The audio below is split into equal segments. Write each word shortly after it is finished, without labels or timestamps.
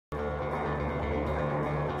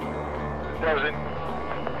Frozen.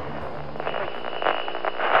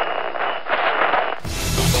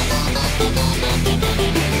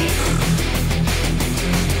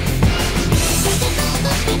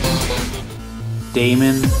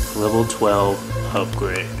 Daemon level 12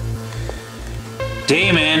 upgrade.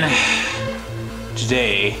 Daemon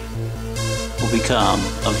today will become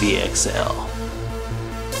a VXL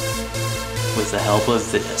with the help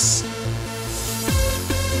of this.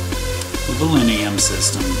 The Velineon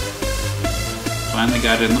system. Finally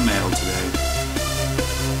got it in the mail today.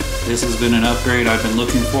 This has been an upgrade I've been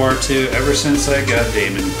looking forward to ever since I got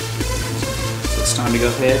Daemon. So it's time to go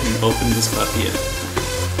ahead and open this puppy up.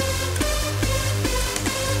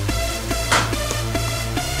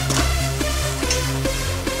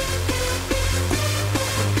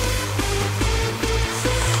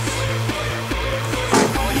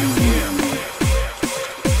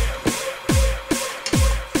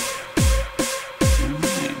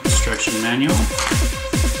 Instruction manual.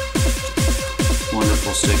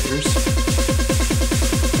 Wonderful stickers.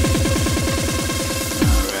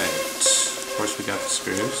 Alright. Of course we got the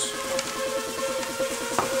screws.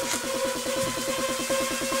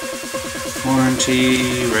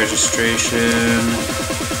 Warranty, registration.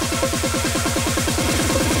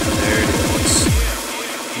 There it is.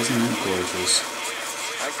 Isn't that gorgeous?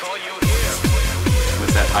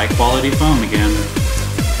 With that high quality foam again.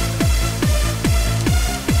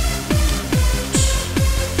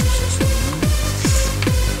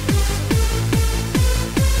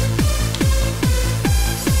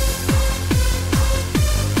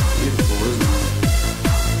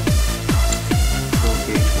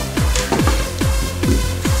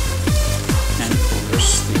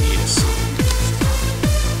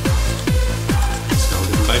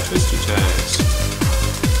 Twisty ties.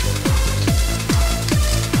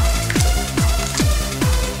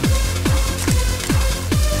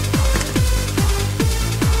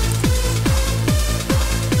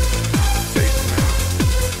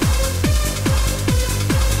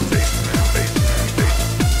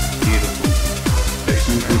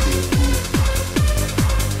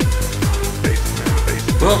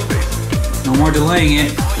 Well, no more delaying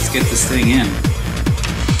it. Let's get this thing in.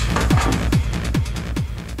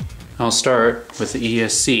 I'll start with the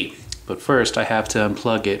ESC, but first I have to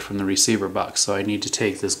unplug it from the receiver box, so I need to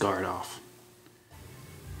take this guard off.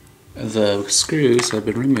 The screws have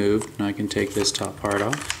been removed. Now I can take this top part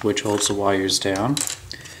off, which holds the wires down,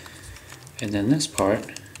 and then this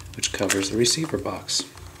part, which covers the receiver box.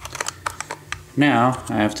 Now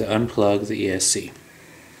I have to unplug the ESC.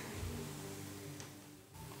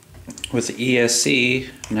 With the ESC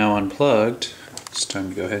now unplugged, it's time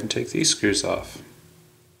to go ahead and take these screws off.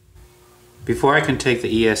 Before I can take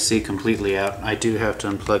the ESC completely out, I do have to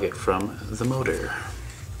unplug it from the motor.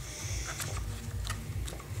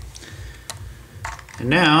 And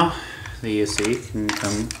now the ESC can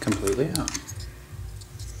come completely out.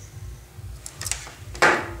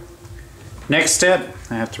 Next step,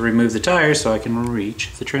 I have to remove the tire so I can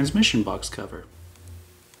reach the transmission box cover.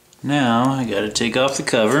 Now I gotta take off the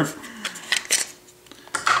cover.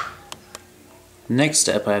 Next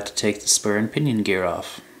step, I have to take the spur and pinion gear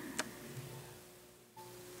off.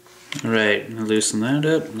 Alright, loosen that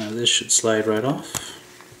up. Now this should slide right off.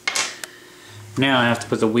 Now I have to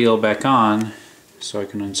put the wheel back on so I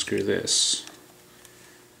can unscrew this.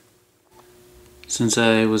 Since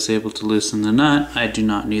I was able to loosen the nut, I do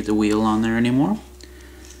not need the wheel on there anymore.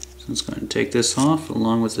 So I'm just going to take this off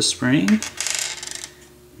along with the spring.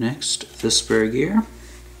 Next, the spur gear.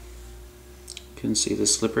 You can see the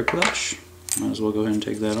slipper clutch. Might as well go ahead and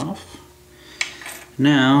take that off.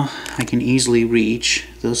 Now I can easily reach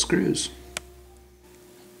those screws.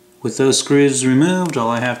 With those screws removed, all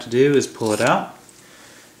I have to do is pull it out,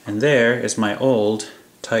 and there is my old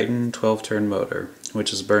Titan 12-turn motor,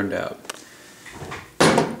 which is burned out.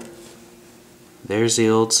 There's the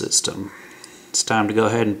old system. It's time to go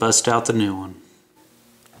ahead and bust out the new one.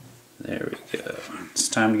 There we go. It's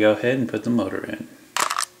time to go ahead and put the motor in.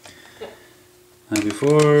 Now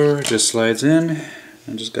before it just slides in,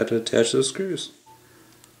 I just got to attach those screws.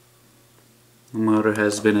 The motor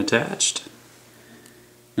has been attached.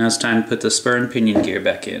 Now it's time to put the spur and pinion gear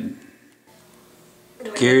back in.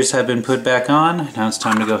 Gears have been put back on. Now it's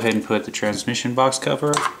time to go ahead and put the transmission box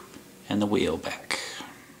cover and the wheel back.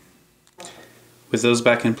 With those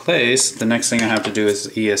back in place, the next thing I have to do is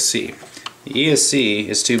the ESC. The ESC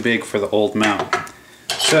is too big for the old mount.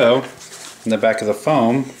 So, in the back of the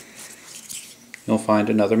foam, you'll find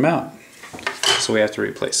another mount. So we have to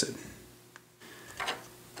replace it.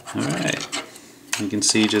 Alright. You can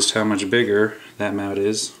see just how much bigger that mount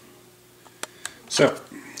is. So,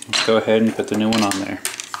 let's go ahead and put the new one on there.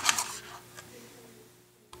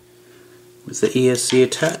 with the ESC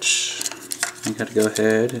attached, I gotta go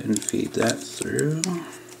ahead and feed that through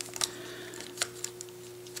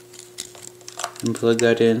and plug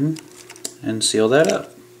that in and seal that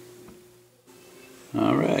up.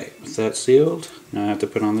 Alright, with that sealed, now I have to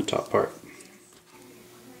put on the top part.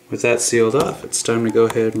 With that sealed off, it's time to go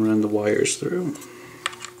ahead and run the wires through.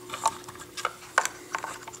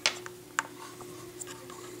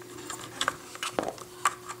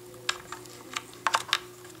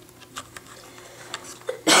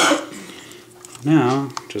 Now,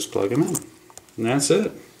 just plug them in. And that's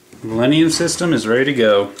it. The Velineon system is ready to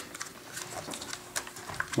go.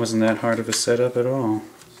 Wasn't that hard of a setup at all.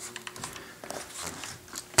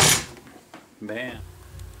 Bam.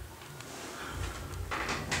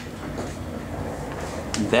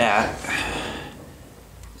 That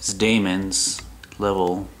is Daemon's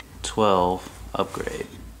level 12 upgrade.